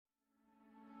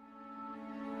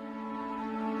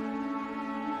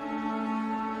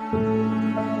Hi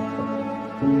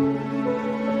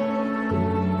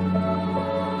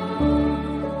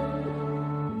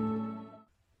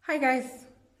guys,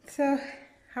 so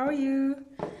how are you?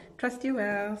 Trust you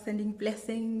well, sending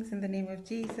blessings in the name of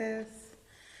Jesus.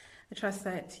 I trust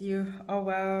that you are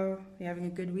well, you're having a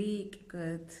good week,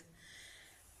 a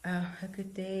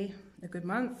good day, a good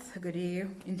month, a good year,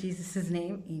 in Jesus'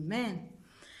 name, amen.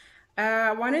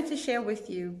 I wanted to share with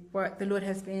you what the Lord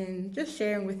has been just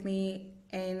sharing with me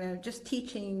and just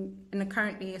teaching, and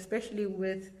currently, especially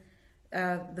with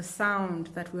the sound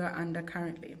that we are under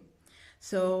currently.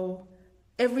 So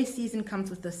every season comes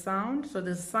with a sound. So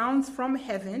there's sounds from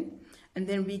heaven, and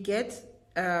then we get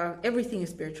everything is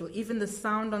spiritual. Even the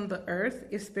sound on the earth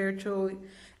is spiritual,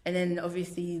 and then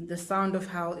obviously the sound of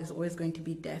hell is always going to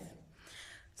be death.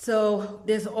 So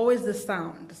there's always the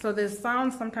sound. So there's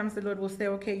sound. Sometimes the Lord will say,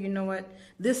 okay, you know what?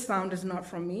 This sound is not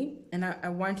from me, and I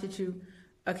want you to,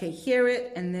 okay, hear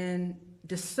it and then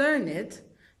discern it.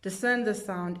 Discern the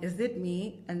sound, is it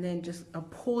me? And then just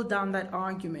pull down that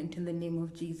argument in the name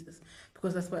of Jesus,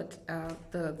 because that's what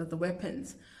the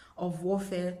weapons of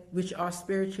warfare, which are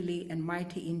spiritually and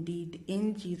mighty indeed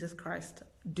in Jesus Christ,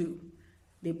 do.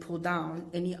 They pull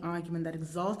down any argument that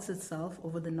exalts itself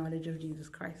over the knowledge of Jesus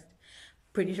Christ.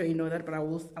 Pretty sure you know that, but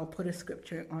I'll put a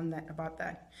scripture on that about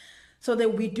that. So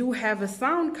that we do have a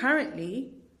sound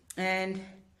currently, and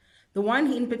the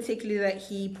one in particular that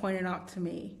he pointed out to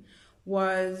me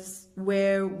was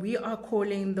where we are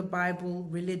calling the Bible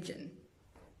religion.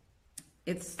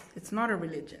 It's not a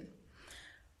religion.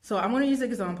 So I'm going to use the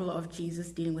example of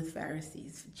Jesus dealing with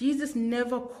Pharisees. Jesus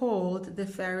never called the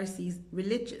Pharisees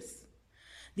religious.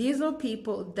 These are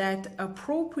people that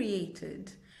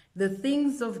appropriated the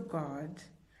things of God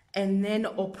and then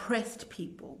oppressed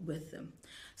people with them.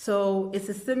 So it's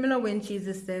a similar when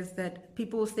Jesus says that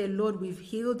people will say, Lord, we've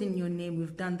healed in your name,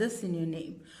 we've done this in your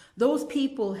name. Those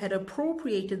people had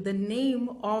appropriated the name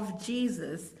of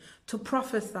Jesus to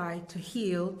prophesy, to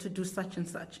heal, to do such and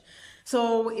such.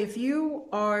 So if you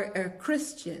are a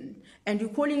Christian and you're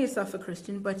calling yourself a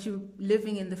Christian, but you're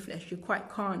living in the flesh, you're quite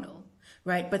carnal,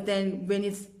 right? But then when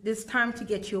it's time to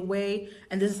get your way,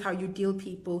 and this is how you deal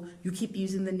people, you keep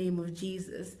using the name of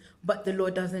Jesus, but the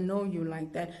Lord doesn't know you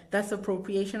like that. That's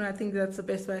appropriation. I think that's the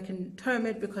best way I can term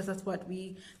it, because that's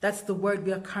the word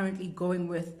we are currently going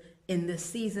with in this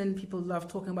season. People love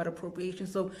talking about appropriation.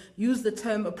 So use the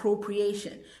term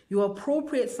appropriation. You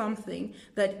appropriate something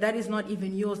that is not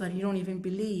even yours, that you don't even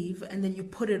believe, and then you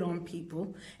put it on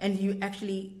people, and you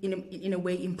actually, in a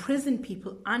way, imprison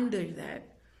people under that.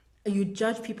 You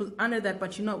judge people under that,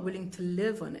 but you're not willing to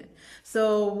live on it.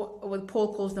 So what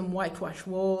Paul calls them whitewashed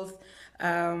walls,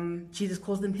 Jesus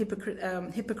calls them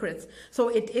hypocrites. So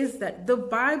it is that the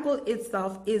Bible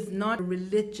itself is not a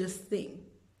religious thing.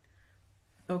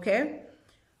 Okay?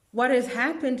 What has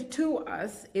happened to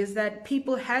us is that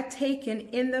people had taken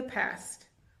in the past,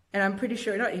 and I'm pretty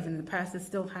sure not even in the past, it's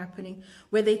still happening,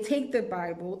 where they take the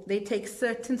Bible, they take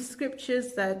certain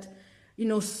scriptures that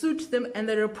suit them, and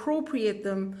that appropriate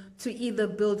them to either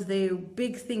build their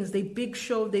big things, their big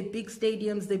show, their big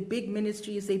stadiums, their big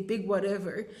ministries, their big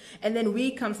whatever. And then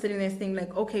we come sitting there saying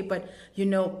like, okay, but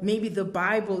maybe the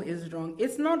Bible is wrong.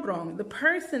 It's not wrong. The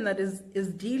person that is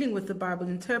dealing with the Bible,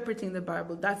 interpreting the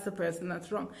Bible, that's the person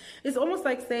that's wrong. It's almost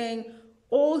like saying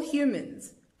all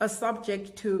humans are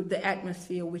subject to the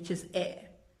atmosphere, which is air,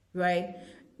 right?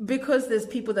 Because there's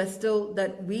people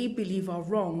that we believe are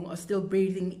wrong are still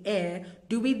breathing air,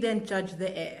 do we then judge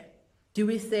the air? Do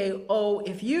we say, oh,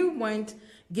 if you weren't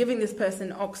giving this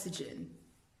person oxygen,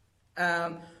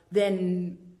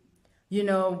 then,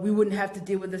 we wouldn't have to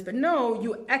deal with this. But no,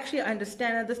 you actually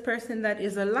understand that this person that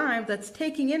is alive, that's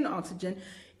taking in oxygen,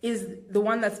 is the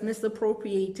one that's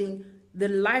misappropriating the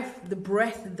life, the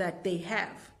breath that they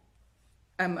have.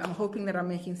 I'm hoping that I'm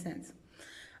making sense.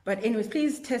 But anyways,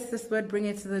 please test this word, bring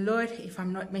it to the Lord if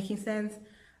I'm not making sense.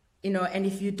 And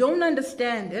if you don't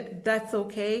understand it, that's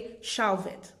okay. Shelve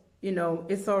it.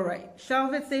 It's all right.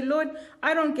 Shelve it. Say, Lord,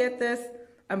 I don't get this.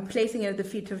 I'm placing it at the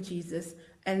feet of Jesus.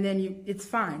 And then it's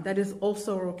fine. That is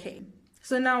also okay.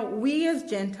 So now we as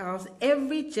Gentiles,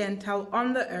 every Gentile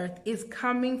on the earth is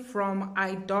coming from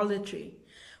idolatry.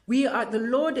 We are the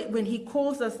Lord, when he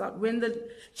calls us up,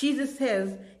 Jesus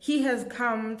says he has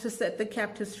come to set the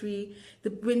captives free,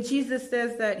 when Jesus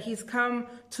says that he's come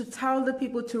to tell the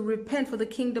people to repent for the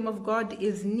kingdom of God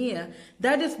is near,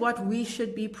 that is what we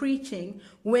should be preaching,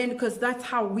 because that's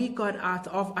how we got out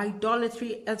of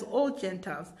idolatry as all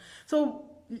Gentiles. So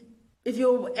if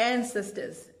your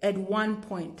ancestors at one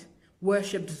point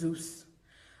worshipped Zeus,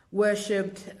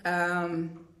 worshipped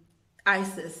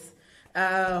Isis,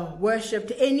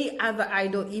 worshipped any other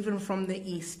idol, even from the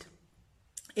east,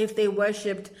 if they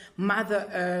worshipped Mother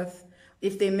Earth,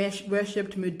 if they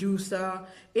worshipped Medusa,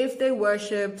 if they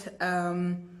worshipped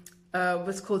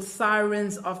what's called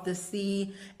sirens of the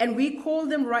sea, and we call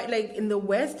them, right, like in the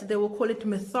West, they will call it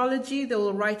mythology. They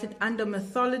will write it under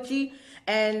mythology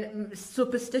and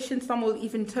superstition. Some will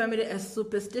even term it as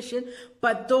superstition.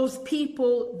 But those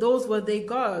people, those were their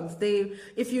gods.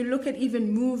 If you look at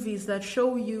even movies that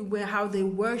show you how they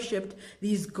worshipped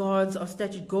these gods or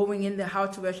started going in there, how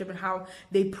to worship and how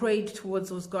they prayed towards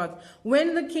those gods.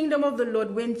 When the kingdom of the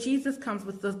Lord, when Jesus comes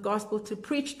with the gospel to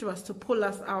preach to us, to pull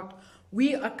us out,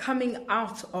 we are coming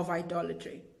out of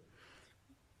idolatry.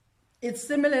 It's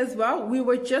similar as well. We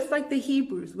were just like the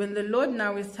Hebrews. When the Lord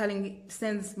now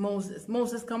sends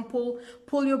Moses, come pull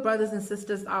your brothers and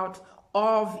sisters out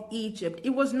of Egypt. It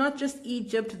was not just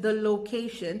Egypt, the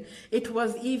location. It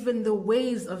was even the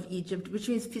ways of Egypt, which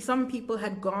means some people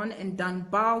had gone and done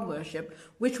Baal worship,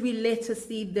 which we later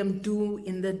see them do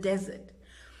in the desert.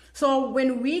 So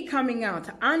when we coming out,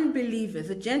 unbelievers,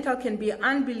 a Gentile can be an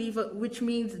unbeliever, which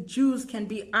means Jews can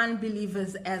be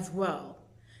unbelievers as well.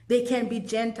 They can be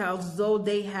Gentiles, though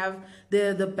they have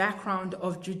the background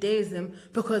of Judaism,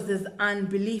 because there's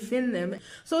unbelief in them.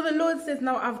 So the Lord says,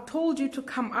 now I've told you to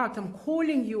come out. I'm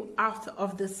calling you out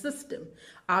of the system,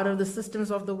 out of the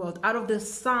systems of the world, out of the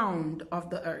sound of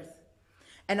the earth.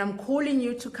 And I'm calling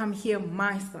you to come hear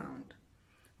my sound,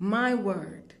 my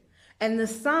word. And the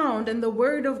sound and the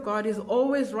word of God is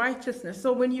always righteousness.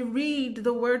 So when you read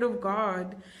the word of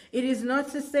God, it is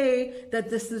not to say that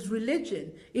this is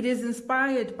religion. It is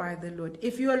inspired by the Lord.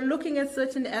 If you are looking at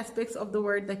certain aspects of the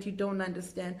word that you don't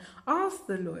understand, ask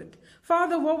the Lord,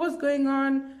 Father, what was going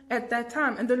on at that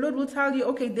time? And the Lord will tell you,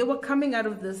 okay, they were coming out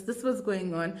of this. This was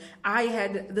going on.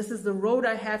 This is the road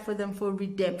I had for them for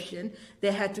redemption.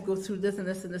 They had to go through this and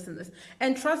this and this and this.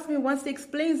 And trust me, once He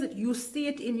explains it, you see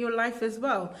it in your life as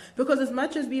well. Because as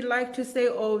much as we like to say,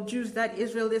 oh, Jews, that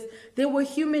Israel is, they were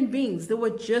human beings.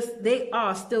 They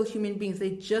are still human beings. They're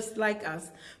just like us.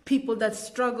 People that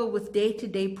struggle with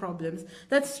day-to-day problems,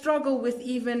 that struggle with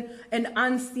even an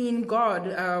unseen God,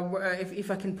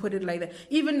 if I can put it like that,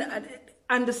 even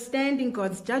understanding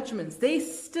God's judgments. They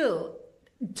still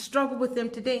struggle with them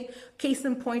today. Case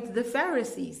in point, the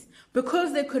Pharisees.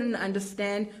 Because they couldn't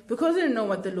understand, because they didn't know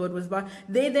what the Lord was about,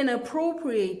 they then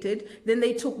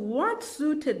they took what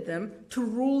suited them to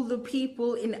rule the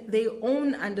people in their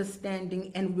own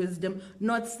understanding and wisdom,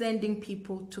 not sending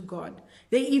people to God.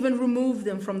 They even removed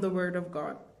them from the word of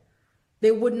God.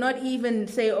 They would not even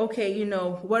say, okay,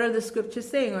 what are the scriptures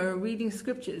saying, or reading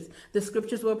scriptures. The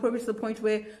scriptures were appropriate to the point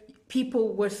where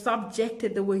people were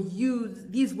subjected, they were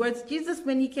used, these words. Jesus,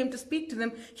 when He came to speak to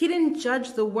them, He didn't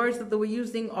judge the words that they were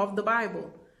using of the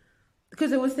Bible.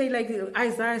 Because they would say, like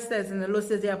Isaiah says, and the Lord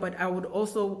says, yeah, but I would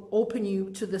also open you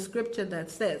to the scripture that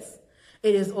says,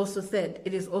 it is also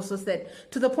said,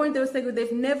 to the point they were saying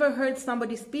they've never heard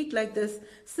somebody speak like this,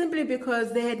 simply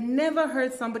because they had never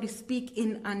heard somebody speak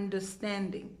in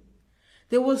understanding.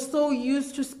 They were so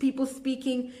used to people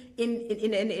speaking in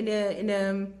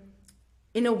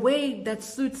a way that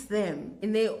suits them,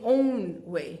 in their own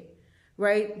way,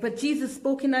 right? But Jesus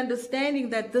spoke in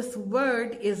understanding that this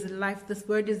word is life, this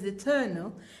word is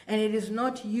eternal, and it is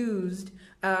not used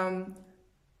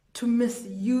to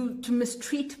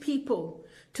mistreat people,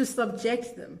 to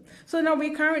subject them. So now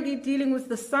we're currently dealing with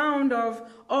the sound of,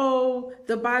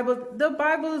 the Bible. The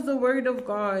Bible is the word of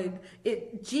God.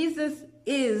 Jesus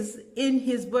is in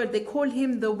His word. They call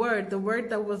Him the word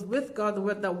that was with God, the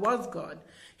word that was God.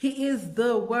 He is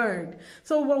the word.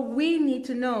 So what we need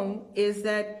to know is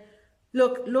that,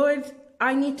 look, Lord,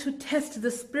 I need to test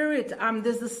the spirit.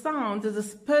 There's a sound, there's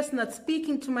this person that's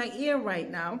speaking to my ear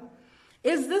right now.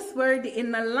 Is this word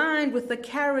in line with the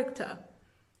character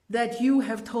that you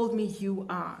have told me you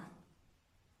are?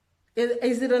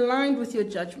 Is it aligned with your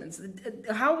judgments?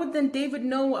 How would then David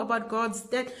know about God's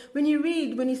when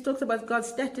he talks about God's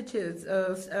statutes,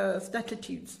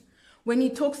 when he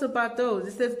talks about those,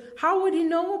 it says, how would he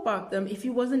know about them if he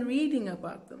wasn't reading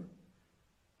about them?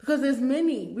 Because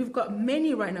we've got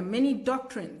many right now, many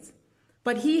doctrines.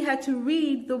 But he had to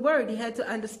read the word. He had to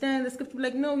understand the scripture.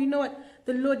 Like, no, you know what?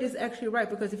 The Lord is actually right,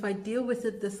 because if I deal with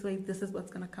it this way, this is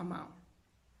what's going to come out.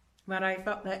 But I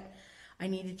felt that I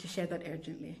needed to share that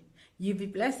urgently. You be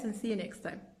blessed and see you next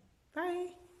time. Bye.